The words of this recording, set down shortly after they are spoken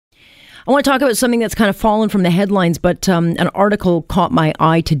I want to talk about something that's kind of fallen from the headlines, but an article caught my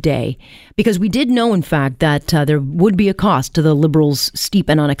eye today because we did know, in fact, that there would be a cost to the Liberals' steep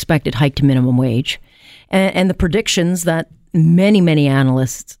and unexpected hike to minimum wage. And the predictions that many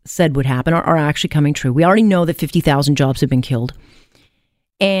analysts said would happen are actually coming true. We already know that 50,000 jobs have been killed.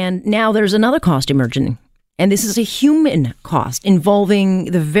 And now there's another cost emerging. And this is a human cost involving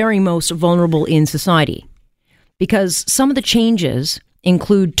the very most vulnerable in society. Because some of the changes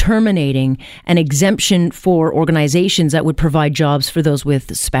include terminating an exemption for organizations that would provide jobs for those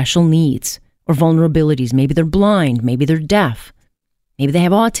with special needs or vulnerabilities. Maybe they're blind, maybe they're deaf, maybe they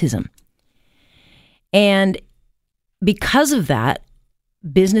have autism. And because of that,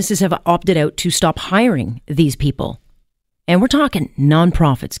 businesses have opted out to stop hiring these people. And we're talking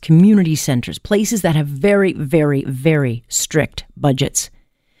nonprofits, community centers, places that have very strict budgets.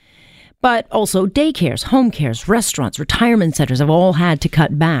 But also daycares, home cares, restaurants, retirement centers have all had to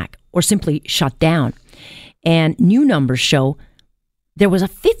cut back or simply shut down. And new numbers show there was a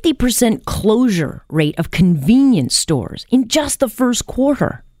 50% closure rate of convenience stores in just the first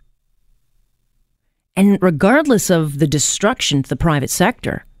quarter. And regardless of the destruction to the private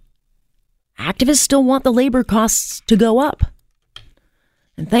sector, activists still want the labor costs to go up.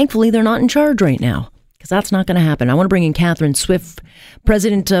 And thankfully, they're not in charge right now, because that's not going to happen. I want to bring in Catherine Swift,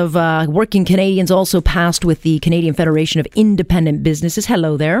 president of Working Canadians, also passed with the Canadian Federation of Independent Businesses.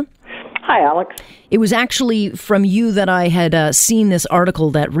 Hello there. Hi, Alex. It was actually from you that I had seen this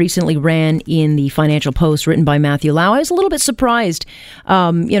article that recently ran in the Financial Post written by Matthew Lau. I was a little bit surprised,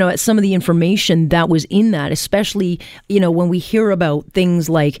 at some of the information that was in that, especially, when we hear about things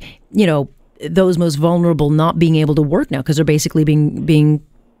like, those most vulnerable not being able to work now because they're basically being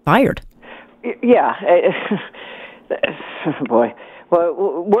fired. Yeah. Boy.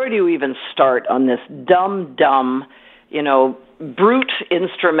 Well, where do you even start on this dumb, brute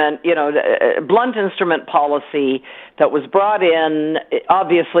instrument, blunt instrument policy that was brought in,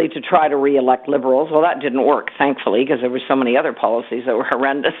 obviously, to try to re-elect Liberals? Well, that didn't work, thankfully, because there were so many other policies that were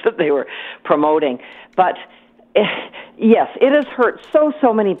horrendous that they were promoting. But yes, it has hurt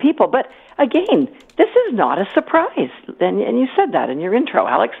so many people. But again, this is not a surprise. And you said that in your intro,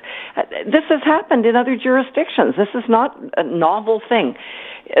 Alex. This has happened in other jurisdictions. This is not a novel thing.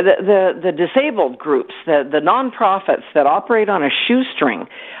 The disabled groups, the nonprofits that operate on a shoestring.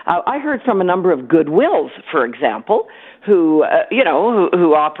 I heard from a number of Goodwills, for example, who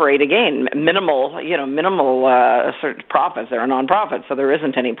operate again minimal sort of profits. They're a nonprofit, so there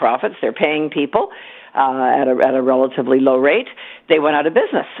isn't any profits. They're paying people at a relatively low rate. They went out of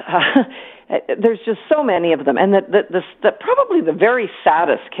business. There's just so many of them, and that probably the very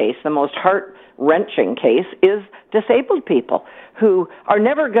saddest case, the most heart-wrenching case, is disabled people who are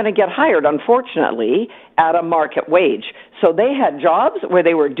never going to get hired, unfortunately, at a market wage. So they had jobs where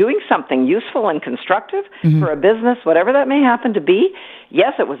they were doing something useful and constructive for a business, whatever that may happen to be.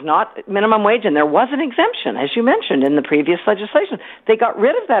 Yes, it was not minimum wage, and there was an exemption, as you mentioned, in the previous legislation. They got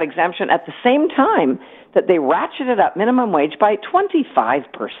rid of that exemption at the same time that they ratcheted up minimum wage by 25%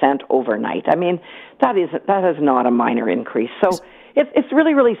 overnight. I mean, that is not a minor increase. So it's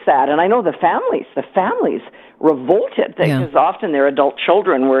really sad. And I know the families revolted because often their adult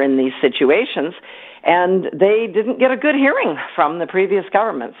children were in these situations, and they didn't get a good hearing from the previous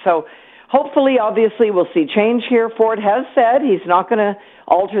government. So hopefully, obviously, we'll see change here. Ford has said he's not going to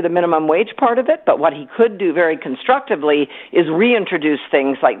alter the minimum wage part of it, but what he could do very constructively is reintroduce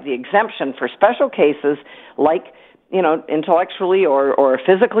things like the exemption for special cases like, intellectually or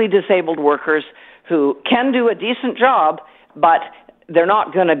physically disabled workers who can do a decent job, but they're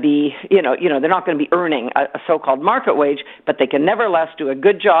not going to be, they're not going to be earning a so-called market wage, but they can nevertheless do a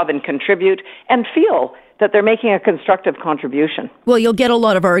good job and contribute and feel that they're making a constructive contribution. Well, you'll get a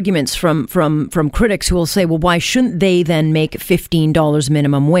lot of arguments from critics who will say, well, why shouldn't they then make $15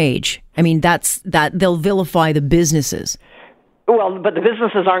 minimum wage? I mean, that they'll vilify the businesses. Well, but the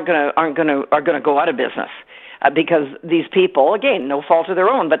businesses are going to go out of business. Because these people, again, no fault of their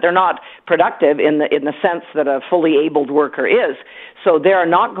own, but they're not productive in the sense that a fully abled worker is. So they are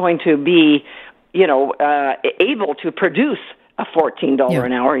not going to be, able to produce a $14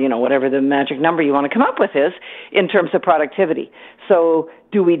 an hour, whatever the magic number you want to come up with is, in terms of productivity. So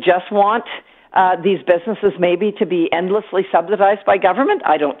do we just want these businesses maybe to be endlessly subsidized by government?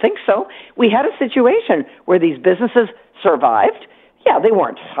 I don't think so. We had a situation where these businesses survived. Yeah, they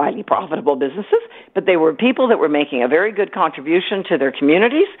weren't highly profitable businesses, but they were people that were making a very good contribution to their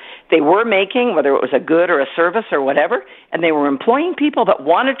communities. They were making, whether it was a good or a service or whatever, and they were employing people that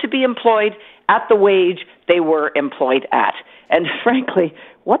wanted to be employed at the wage they were employed at. And frankly,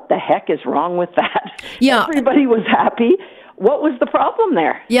 what the heck is wrong with that? Yeah. Everybody was happy. what was the problem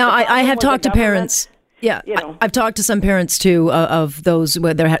there? Yeah, The I problem have was the talked to government, parents. Yeah, you know. I've talked to some parents too of those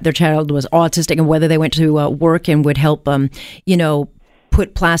where their child was autistic and whether they went to work and would help,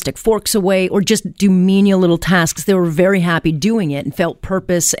 put plastic forks away or just do menial little tasks. They were very happy doing it and felt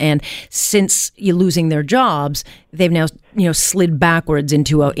purpose. And since you're losing their jobs, they've now, slid backwards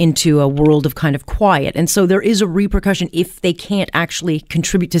into a world of kind of quiet. And so there is a repercussion if they can't actually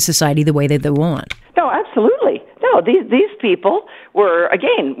contribute to society the way that they want. No, absolutely. No, these people were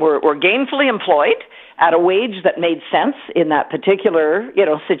gainfully employed at a wage that made sense in that particular,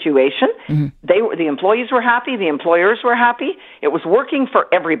 situation. Mm-hmm. The employees were happy, the employers were happy. It was working for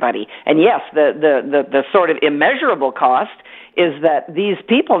everybody. And yes, the sort of immeasurable cost is that these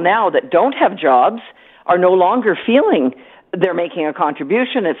people now that don't have jobs are no longer feeling they're making a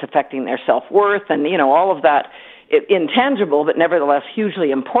contribution. It's affecting their self-worth and, all of that intangible but nevertheless hugely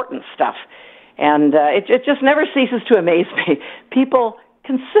important stuff. And it just never ceases to amaze me. People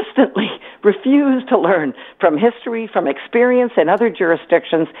consistently refuse to learn from history, from experience in other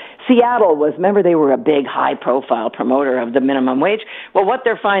jurisdictions. Seattle remember they were a big high-profile promoter of the minimum wage. Well, what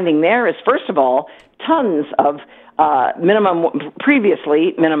they're finding there is, first of all, tons of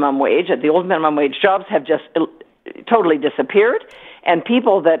previously minimum wage, the old minimum wage jobs have just totally disappeared, and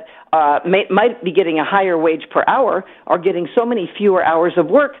people that might be getting a higher wage per hour are getting so many fewer hours of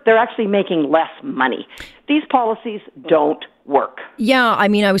work, they're actually making less money. These policies don't work. Yeah, I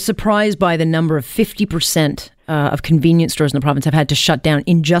mean, I was surprised by the number of 50% of convenience stores in the province have had to shut down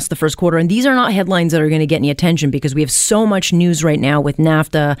in just the first quarter. And these are not headlines that are going to get any attention because we have so much news right now with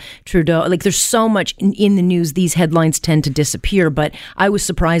NAFTA, Trudeau. Like, there's so much in the news, these headlines tend to disappear. But I was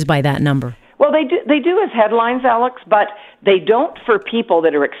surprised by that number. Well, they do as headlines, Alex, but they don't for people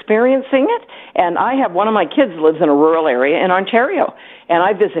that are experiencing it. And I have one of my kids lives in a rural area in Ontario, and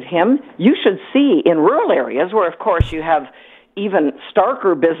I visit him. You should see in rural areas where, of course, you have even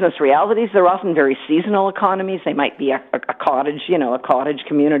starker business realities. They're often very seasonal economies. They might be a cottage, a cottage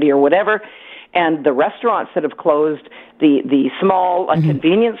community or whatever. And the restaurants that have closed, the small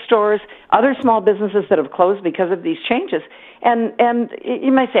convenience stores, other small businesses that have closed because of these changes. And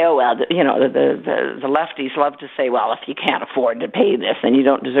you might say, oh, well, the lefties love to say, well, if you can't afford to pay this, then you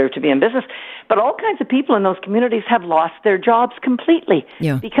don't deserve to be in business. But all kinds of people in those communities have lost their jobs completely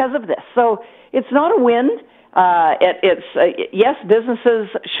because of this. So it's not a win. Yes, businesses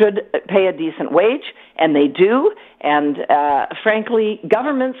should pay a decent wage, and they do. And frankly,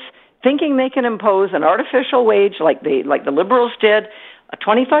 governments thinking they can impose an artificial wage like the Liberals did, a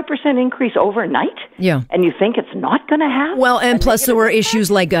 25% increase overnight, and you think it's not going to happen? Well, and plus there were issues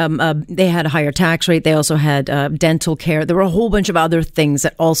like they had a higher tax rate. They also had dental care. There were a whole bunch of other things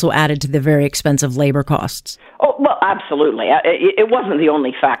that also added to the very expensive labor costs. Oh, well, absolutely. It wasn't the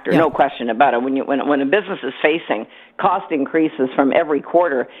only factor, no question about it. When a business is facing cost increases from every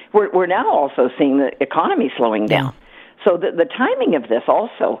quarter, we're now also seeing the economy slowing down. Yeah. So the timing of this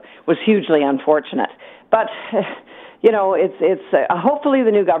also was hugely unfortunate. But it's hopefully the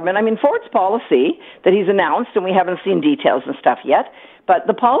new government. I mean, Ford's policy that he's announced, and we haven't seen details and stuff yet, but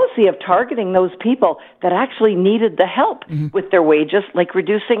the policy of targeting those people that actually needed the help with their wages, like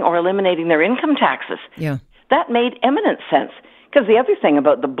reducing or eliminating their income taxes. Yeah. That made eminent sense. Because the other thing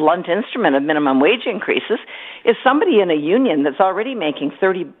about the blunt instrument of minimum wage increases is somebody in a union that's already making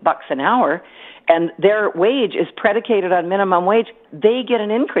 $30 an hour and their wage is predicated on minimum wage, they get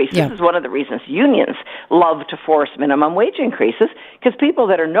an increase. Yeah. This is one of the reasons unions love to force minimum wage increases, because people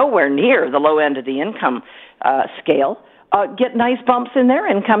that are nowhere near the low end of the income scale get nice bumps in their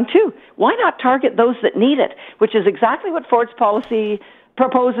income too. Why not target those that need it, which is exactly what Ford's policy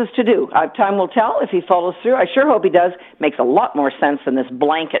proposes to do. Time will tell if he follows through. I sure hope he does. Makes a lot more sense than this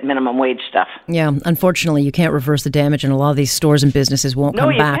blanket minimum wage stuff. Yeah, unfortunately, you can't reverse the damage, and a lot of these stores and businesses won't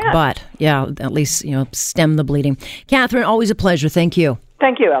come back. Can't. But yeah, at least stem the bleeding. Catherine, always a pleasure. Thank you.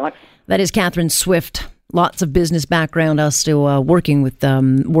 Thank you, Alex. That is Catherine Swift. Lots of business background as to working with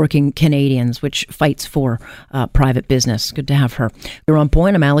working Canadians, which fights for private business. Good to have her. You're on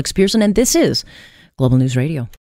point. I'm Alex Pearson, and this is Global News Radio.